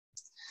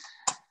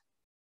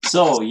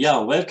So yeah,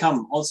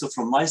 welcome also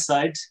from my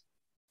side.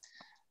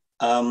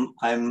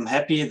 I'm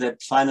happy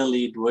that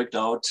finally it worked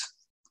out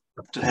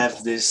to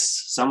have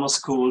this summer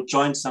school,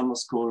 joint summer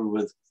school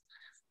with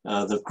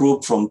the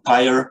group from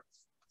PIRE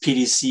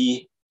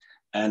PDC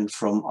and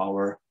from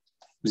our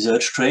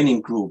research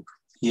training group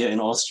here in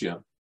Austria.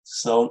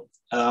 So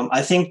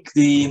I think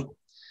the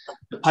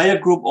PIRE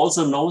group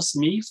also knows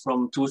me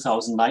from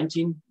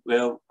 2019,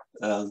 where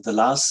the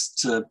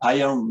last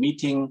PIRE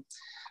meeting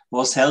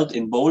was held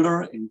in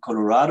Boulder in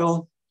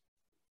Colorado.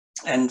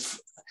 And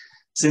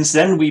since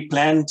then we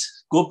planned,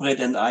 Gurpreet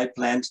and I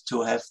planned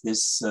to have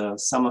this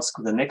summer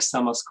school, the next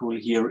summer school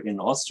here in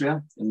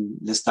Austria, in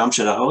this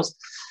Darmstädter house.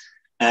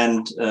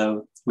 And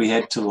we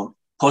had to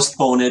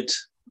postpone it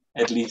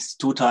at least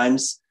 2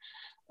 times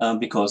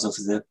because of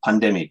the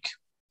pandemic.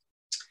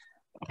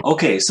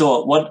 Okay,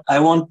 so what I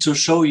want to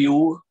show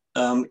you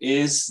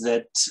is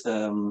that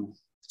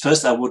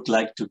first I would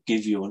like to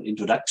give you an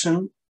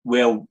introduction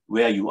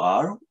where you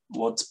are,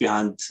 what's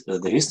behind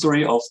the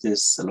history of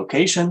this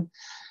location.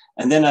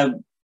 And then I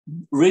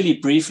really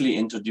briefly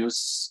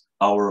introduce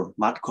our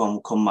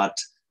MATCOM-COMMAT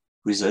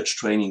research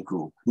training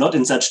group. Not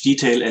in such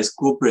detail as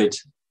Gurpreet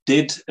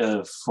did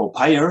for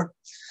PIRE,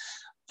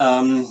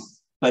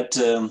 but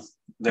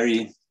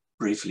very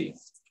briefly.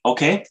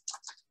 Okay,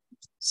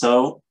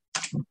 so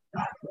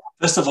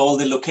first of all,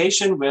 the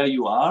location where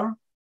you are.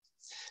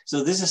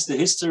 So this is the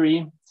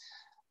history.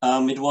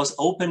 It was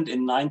opened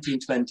in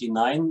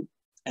 1929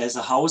 as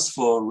a house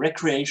for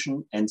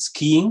recreation and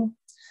skiing,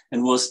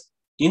 and was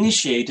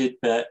initiated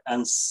by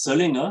Ernst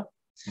Söllinger,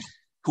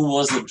 who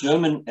was a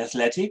German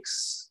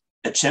athletics,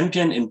 a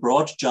champion in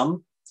broad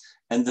jump,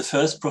 and the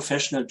first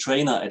professional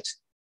trainer at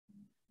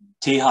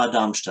TH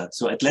Darmstadt.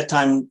 So at that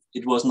time,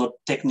 it was not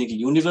Technical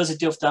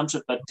University of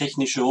Darmstadt, but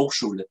Technische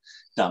Hochschule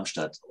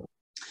Darmstadt.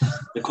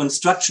 The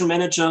construction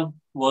manager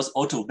was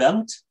Otto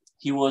Berndt.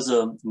 He was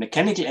a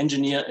mechanical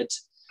engineer at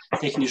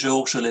Technische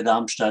Hochschule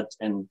Darmstadt,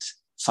 and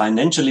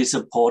financially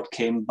support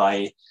came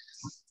by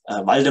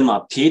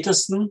Waldemar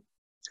Petersen,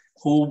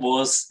 who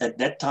was at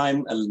that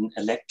time an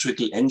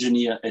electrical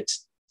engineer at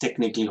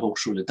Technische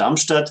Hochschule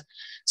Darmstadt.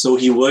 So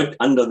he worked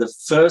under the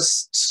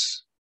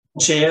first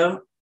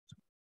chair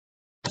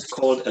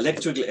called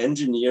electrical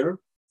engineer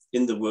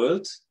in the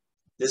world.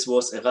 This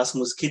was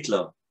Erasmus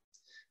Kittler,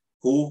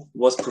 who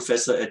was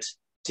professor at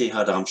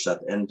TH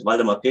Darmstadt, and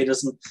Waldemar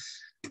Petersen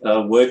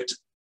worked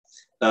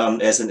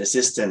as an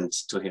assistant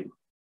to him.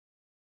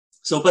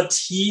 So, but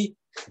he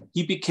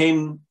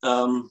became,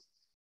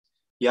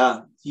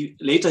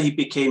 later he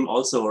became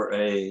also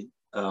a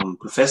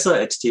professor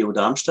at TU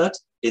Darmstadt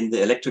in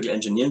the electrical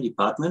engineering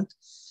department.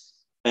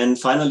 And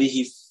finally,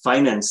 he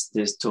financed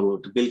this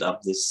to build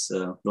up this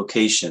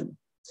location.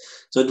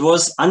 So it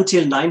was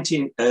until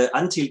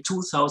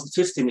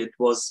 2015, it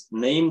was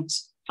named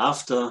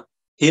after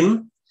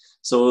him.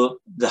 So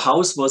the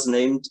house was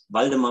named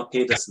Waldemar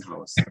Petersen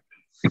House.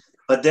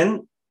 But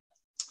then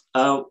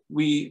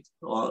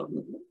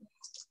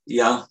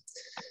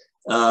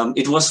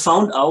it was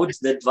found out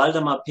that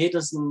Waldemar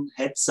Petersen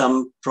had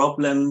some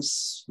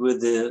problems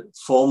with the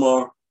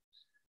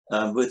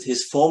with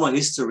his former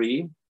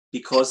history,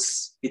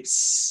 because it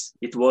seemed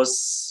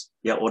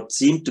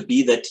to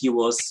be that he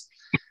was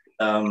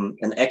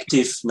an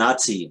active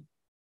Nazi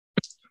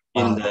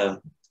during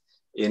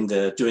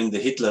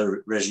the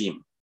Hitler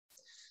regime.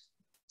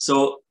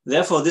 So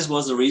therefore, this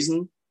was a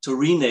reason to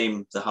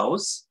rename the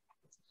house.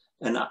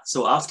 And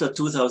so after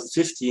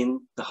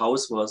 2015, the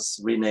house was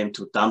renamed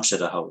to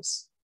Darmstädter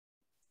House.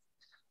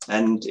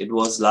 And it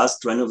was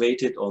last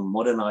renovated or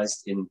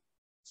modernized in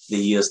the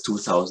years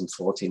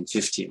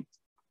 2014-15.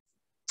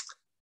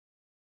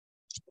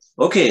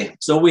 Okay,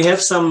 so we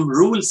have some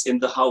rules in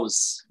the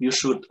house you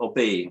should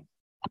obey.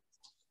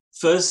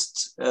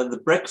 First, the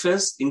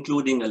breakfast,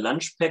 including a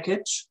lunch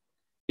package,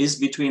 is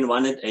between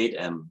 1 and 8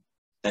 a.m.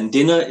 And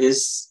dinner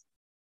is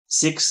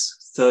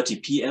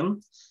 6:30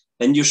 p.m.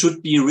 And you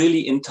should be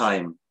really in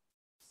time.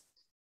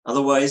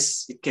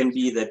 Otherwise, it can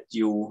be that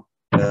you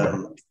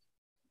will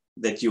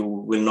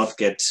not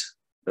get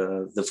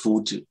the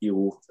food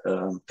you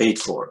paid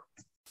for.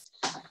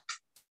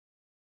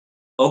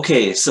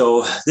 Okay,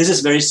 so this is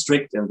very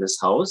strict in this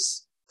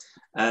house.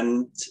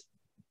 And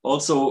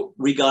also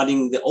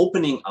regarding the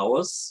opening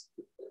hours,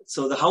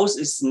 so the house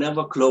is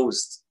never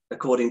closed,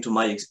 according to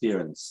my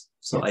experience.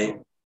 So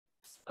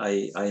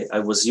I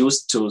was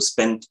used to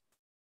spend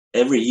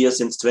every year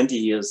since 20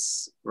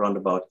 years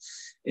roundabout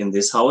in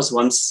this house,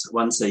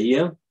 once a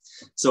year.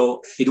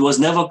 So it was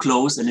never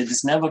closed, and it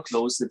is never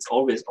closed. It's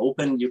always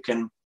open. You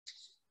can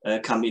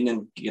come in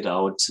and get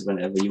out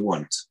whenever you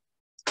want.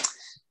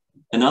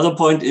 Another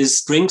point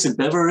is drinks and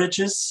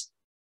beverages.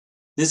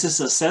 This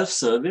is a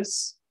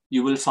self-service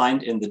you will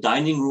find in the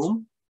dining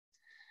room.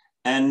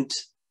 And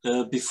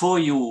before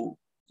you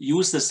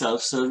use the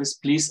self-service,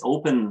 please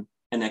open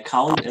an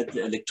account at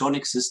the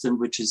electronic system,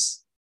 which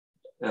is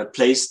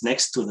placed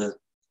next to the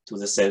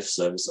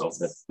self-service of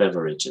the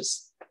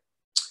beverages.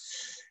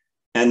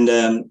 And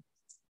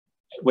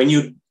when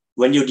you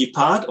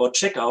depart or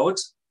check out,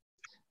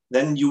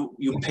 then you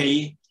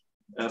pay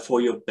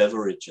for your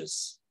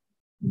beverages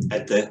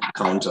at the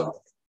counter.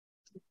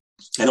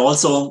 And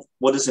also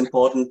what is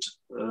important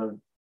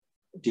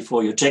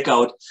before you check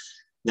out,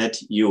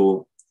 that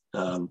you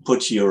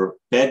put your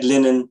bed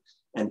linen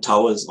and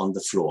towels on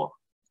the floor.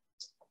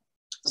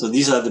 So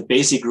these are the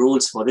basic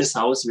rules for this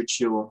house,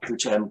 which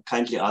I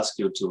kindly ask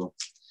you to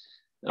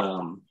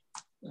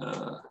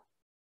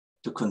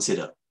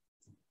consider.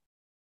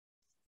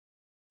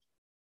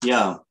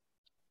 Yeah.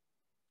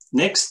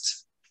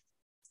 Next,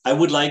 I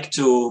would like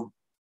to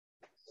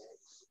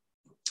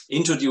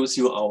introduce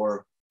you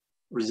our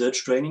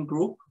research training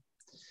group.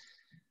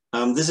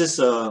 This is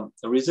a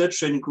research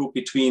training group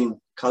between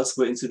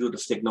Karlsruhe Institute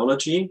of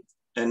Technology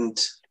and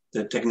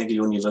the Technical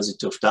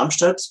University of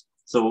Darmstadt.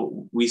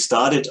 So we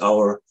started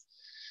our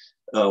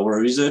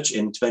research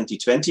in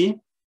 2020,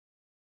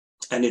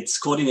 and it's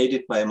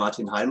coordinated by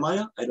Martin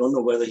Heilmeier. I don't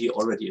know whether he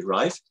already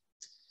arrived.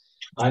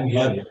 I'm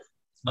here.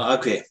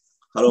 Okay.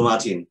 Hello,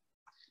 Martin.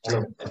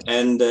 Hello.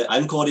 And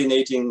I'm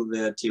coordinating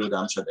the TU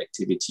Darmstadt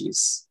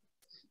activities.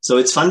 So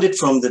it's funded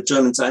from the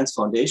German Science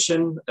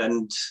Foundation,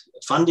 and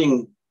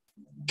funding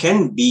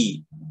can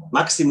be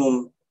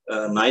maximum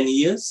 9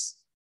 years.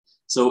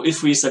 So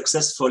if we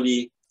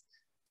successfully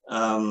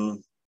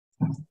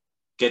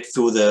get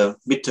through the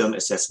midterm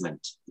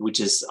assessment, which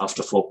is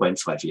after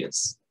 4.5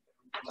 years.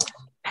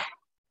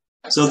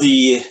 So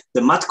the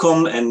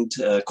MATCOM and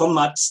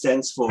COMMAT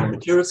stands for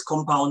Materials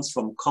Compounds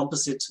from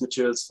Composite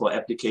Materials for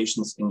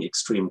Applications in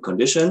Extreme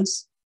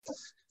Conditions.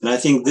 And I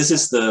think this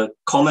is the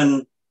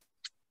common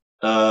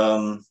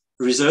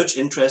research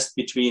interest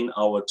between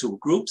our two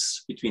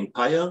groups, between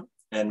PIRE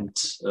and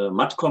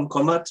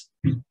MATCOM-COMMAT.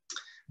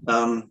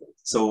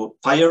 So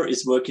PIRE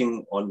is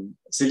working on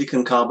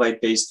silicon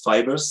carbide-based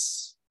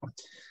fibers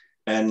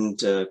and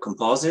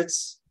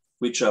composites,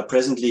 which are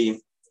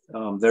presently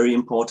very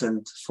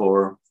important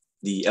for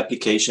the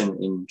application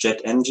in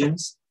jet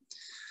engines.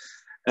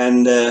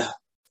 And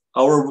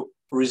our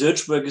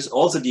research work is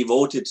also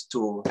devoted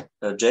to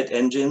jet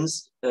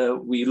engines.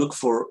 We look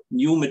for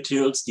new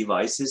materials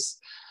devices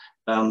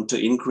to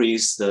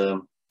increase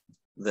the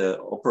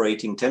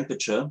operating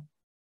temperature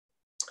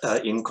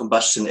in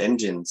combustion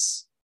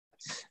engines.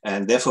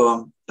 And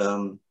therefore,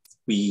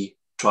 we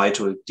try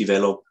to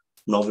develop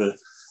novel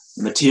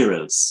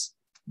materials.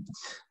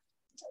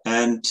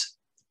 And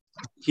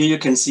here you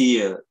can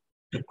see a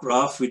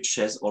graph which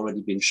has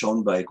already been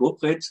shown by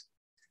Gurpreet.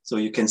 So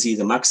you can see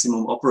the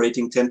maximum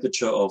operating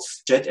temperature of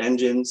jet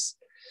engines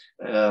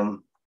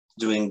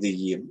during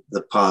the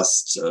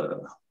past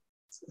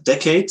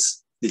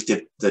decades,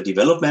 the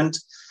development.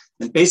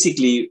 And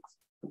basically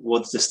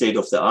what's the state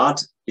of the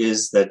art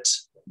is that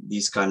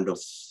these kind of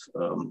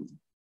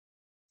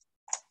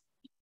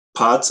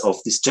parts of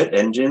these jet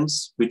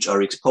engines, which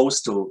are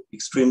exposed to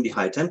extremely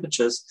high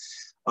temperatures,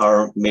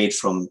 are made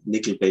from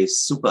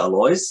nickel-based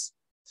superalloys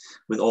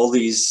with all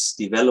these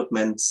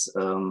developments,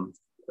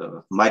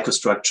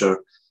 microstructure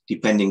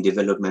depending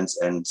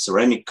developments and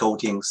ceramic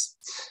coatings.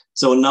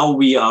 So now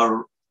we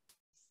are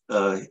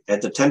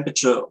at the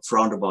temperature of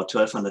around about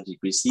 1200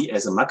 degrees C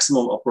as a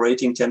maximum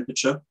operating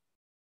temperature.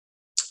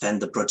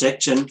 And the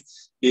projection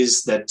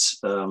is that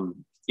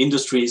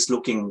industry is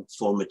looking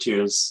for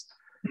materials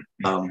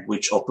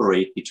which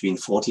operate between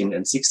 14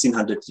 and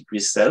 1600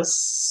 degrees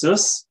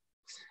Celsius,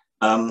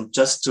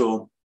 just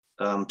to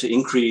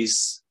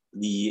increase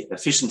the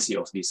efficiency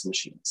of these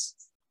machines.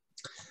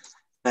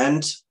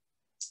 And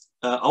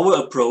our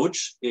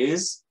approach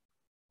is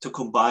to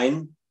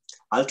combine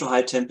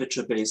ultra-high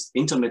temperature-based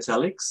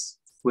intermetallics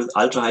with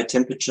ultra-high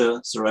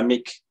temperature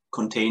ceramic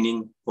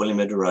containing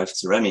polymer-derived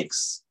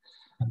ceramics.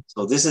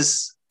 So this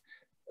is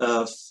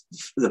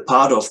the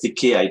part of the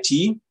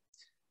KIT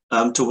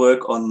to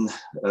work on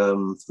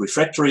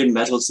refractory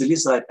metal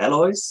silicide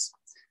alloys.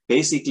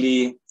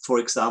 Basically, for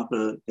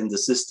example, in the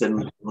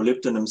system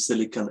molybdenum,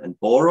 silicon, and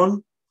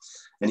boron.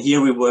 And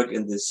here we work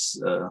in this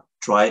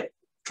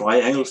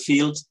triangle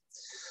field.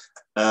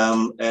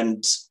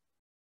 And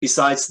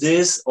besides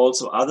this,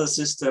 also other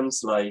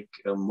systems like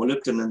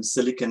molybdenum,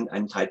 silicon,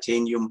 and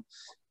titanium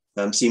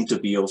seem to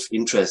be of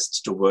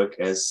interest to work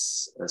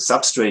as a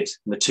substrate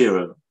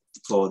material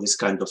for this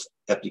kind of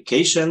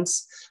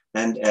applications.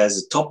 And as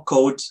a top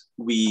coat,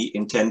 we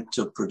intend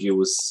to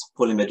produce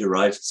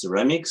polymer-derived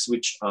ceramics,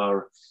 which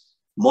are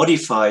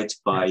modified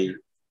by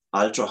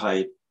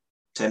ultra-high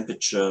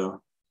temperature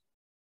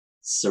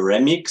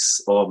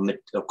ceramics or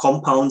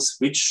compounds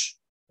which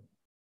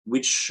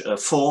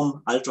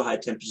form ultra-high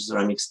temperature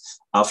ceramics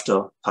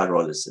after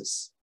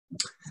pyrolysis.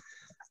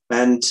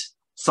 And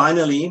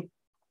finally,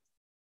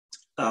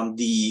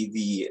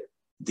 the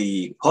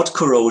hot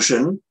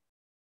corrosion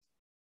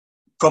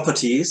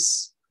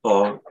properties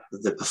or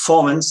the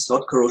performance,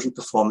 hot corrosion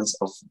performance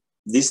of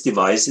these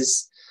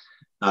devices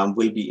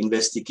will be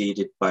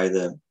investigated by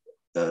the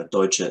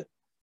Dechemer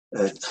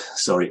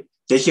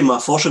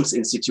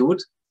Forschungsinstitut.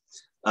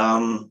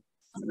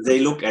 They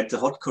look at the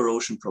hot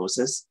corrosion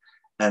process,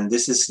 and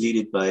this is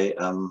led by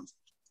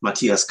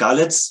Matthias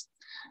Galitz.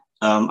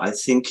 I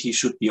think he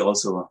should be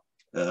also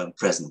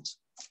present.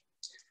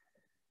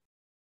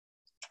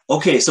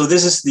 Okay, so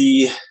this is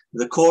the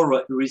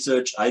core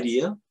research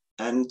idea.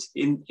 And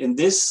in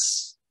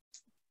this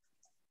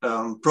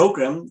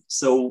program,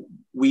 so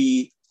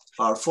we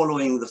are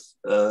following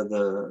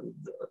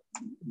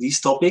these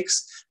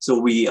topics. So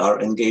we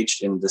are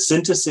engaged in the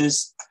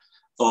synthesis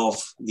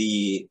of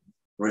the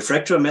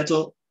refractory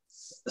metal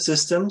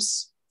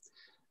systems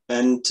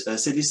and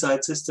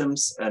silicide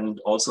systems, and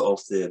also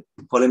of the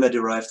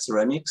polymer-derived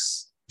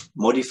ceramics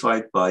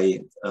modified by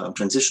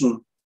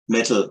transition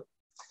metal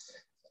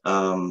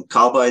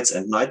carbides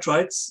and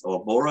nitrides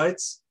or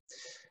borides.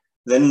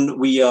 Then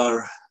we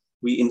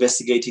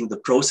investigating the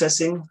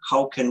processing.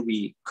 How can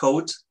we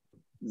coat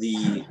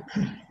the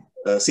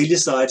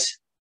silicide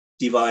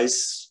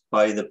device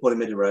by the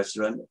polymer-derived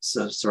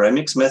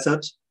ceramics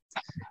method,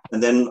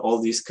 and then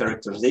all these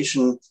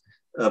characterization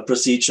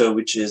procedure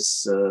which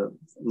is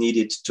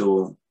needed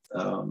to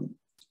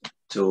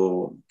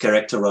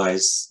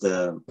characterize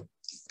the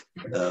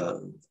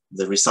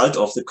result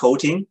of the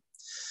coating.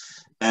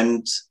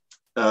 And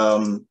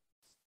an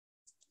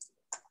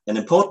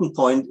important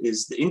point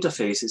is the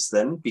interfaces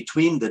then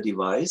between the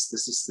device.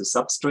 This is the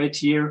substrate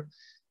here,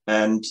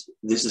 and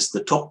this is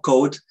the top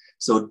coat.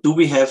 So do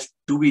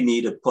we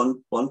need a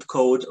bond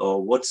coat,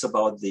 or what's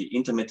about the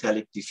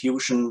intermetallic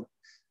diffusion,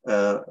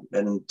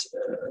 and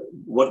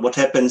what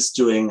happens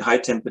during high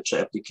temperature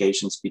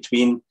applications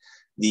between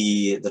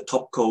the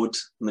top coat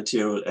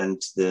material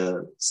and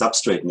the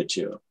substrate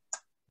material.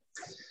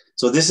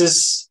 So this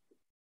is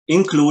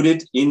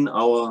included in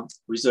our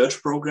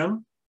research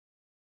program.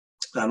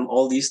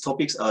 All these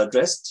topics are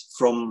addressed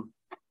from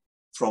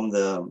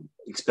the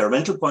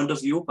experimental point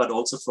of view, but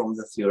also from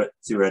the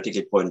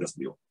theoretical point of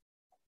view.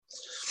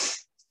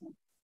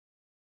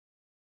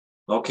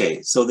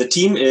 Okay, so the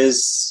team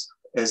is,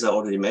 as I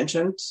already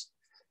mentioned,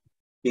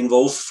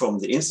 involved from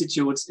the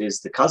institutes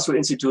is the Karlsruhe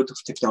Institute of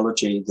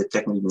Technology, the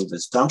Technical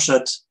University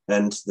Darmstadt,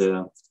 and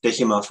the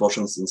Dechema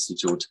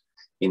Forschungsinstitut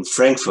in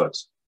Frankfurt.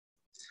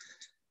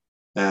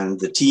 And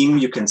the team,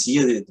 you can see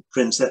here,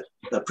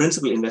 the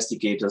principal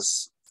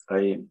investigators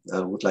I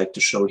would like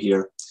to show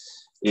here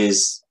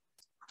this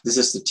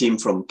is the team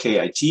from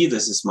KIT.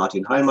 This is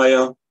Martin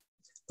Heilmeier,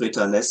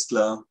 Britta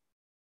Nestler,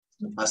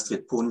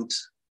 Astrid Punt,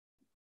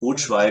 Ruth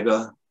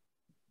Schweiger,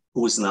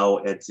 who is now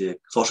at the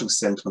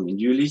Forschungszentrum in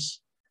Jülich,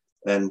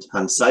 and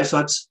Hans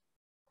Seifert,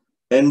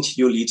 and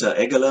Jolita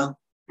Eggeler,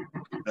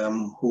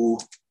 who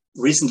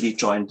recently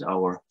joined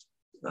our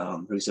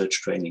research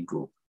training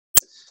group.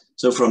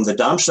 So from the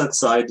Darmstadt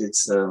side,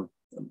 it's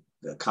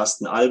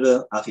Carsten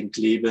Albe, Achim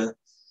Klebe,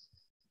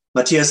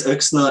 Matthias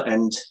Oechsner,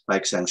 and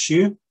Baixiang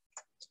Xu.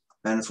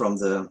 And from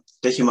the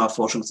Dechema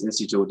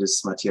Forschungsinstitut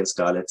is Matthias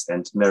Galitz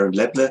and Maren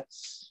Lepple.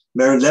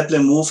 Maren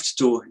Lepple moved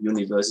to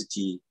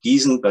University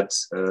Gießen, but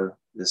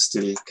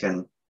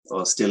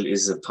still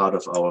is a part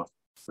of our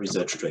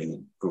research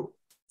training group.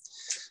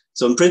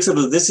 So in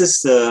principle, this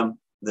is the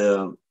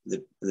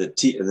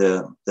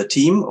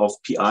team of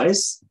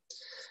PIs,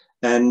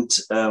 and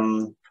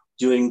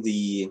during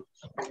the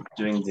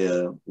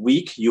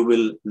week you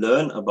will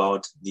learn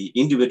about the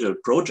individual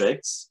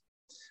projects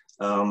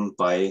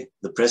by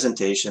the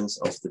presentations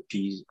of the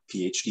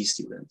PhD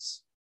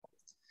students.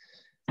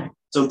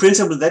 So in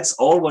principle, that's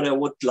all what I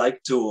would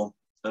like to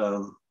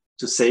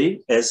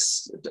say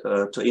as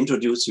to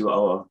introduce you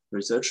our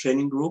research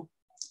training group.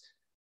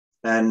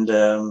 And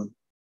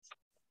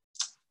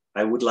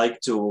I would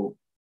like to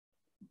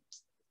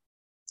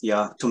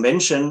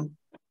mention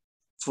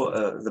for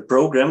the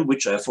program,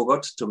 which I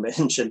forgot to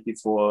mention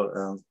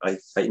before I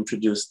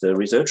introduced the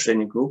research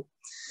training group.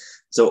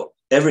 So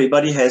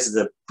everybody has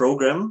the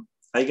program,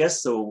 I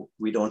guess, so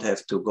we don't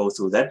have to go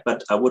through that,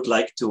 but I would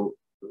like to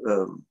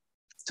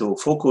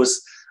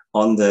focus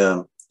on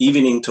the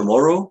evening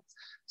tomorrow.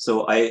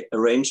 So I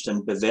arranged a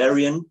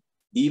Bavarian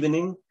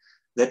evening.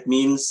 That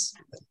means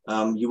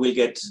you will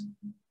get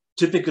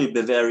typical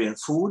Bavarian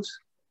food,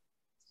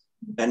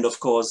 and of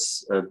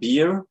course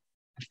beer.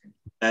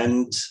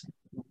 And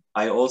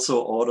I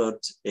also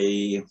ordered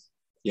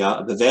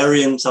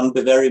some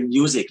Bavarian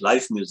music,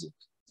 live music.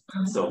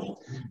 So,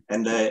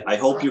 and I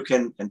hope you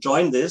can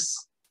enjoy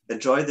this.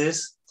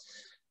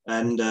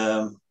 And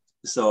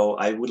so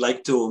I would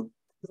like to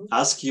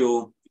ask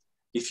you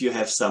if you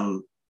have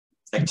some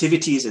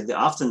activities in the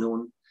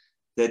afternoon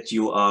that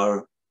you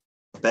are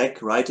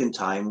back right in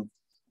time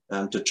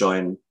to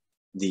join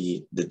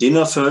the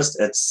dinner first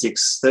at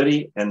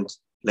 6:30, and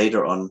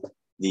later on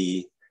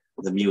the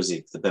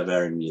music, the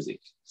Bavarian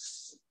music.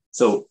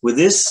 So with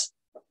this,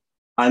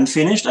 I'm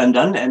finished, I'm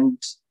done, and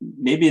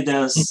maybe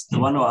there's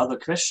one or other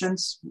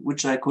questions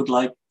which I could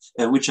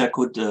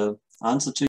answer to.